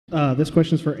This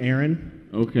question's for Aaron.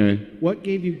 Okay. What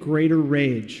gave you greater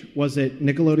rage? Was it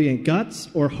Nickelodeon Guts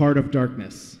or Heart of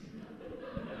Darkness?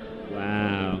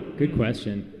 Wow, good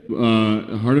question.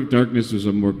 Heart of Darkness was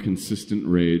a more consistent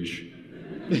rage.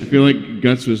 I feel like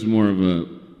Guts was more of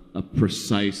a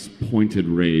precise, pointed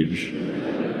rage.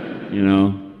 You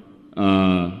know?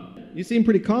 You seem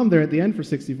pretty calm there at the end for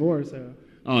 64, so...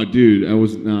 Oh, dude, I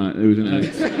was not. It was an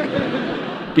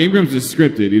Game Grumps is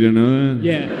scripted. You didn't know that?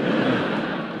 Yeah.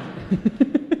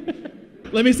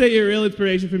 Let me say you're a real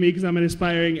inspiration for me because I'm an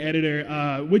aspiring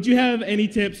editor. Would you have any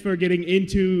tips for getting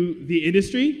into the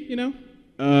industry, you know?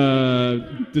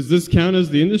 Does this count as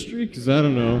the industry? Because I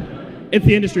don't know. It's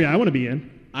the industry I want to be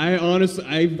in. I honestly,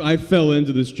 I fell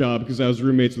into this job because I was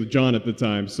roommates with John at the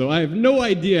time, so I have no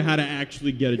idea how to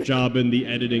actually get a job in the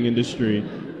editing industry.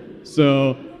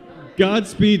 So,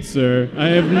 Godspeed, sir. I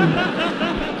have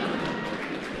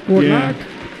yeah.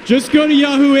 Just go to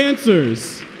Yahoo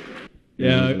Answers.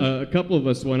 Yeah, a couple of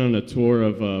us went on a tour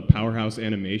of Powerhouse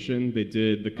Animation. They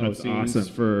did the cutscenes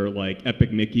for like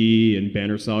Epic Mickey and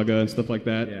Banner Saga and stuff like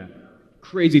that. Yeah.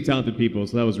 Crazy talented people,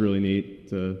 so that was really neat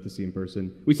to see in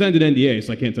person. We signed an NDA,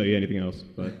 so I can't tell you anything else,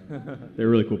 but they're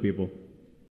really cool people.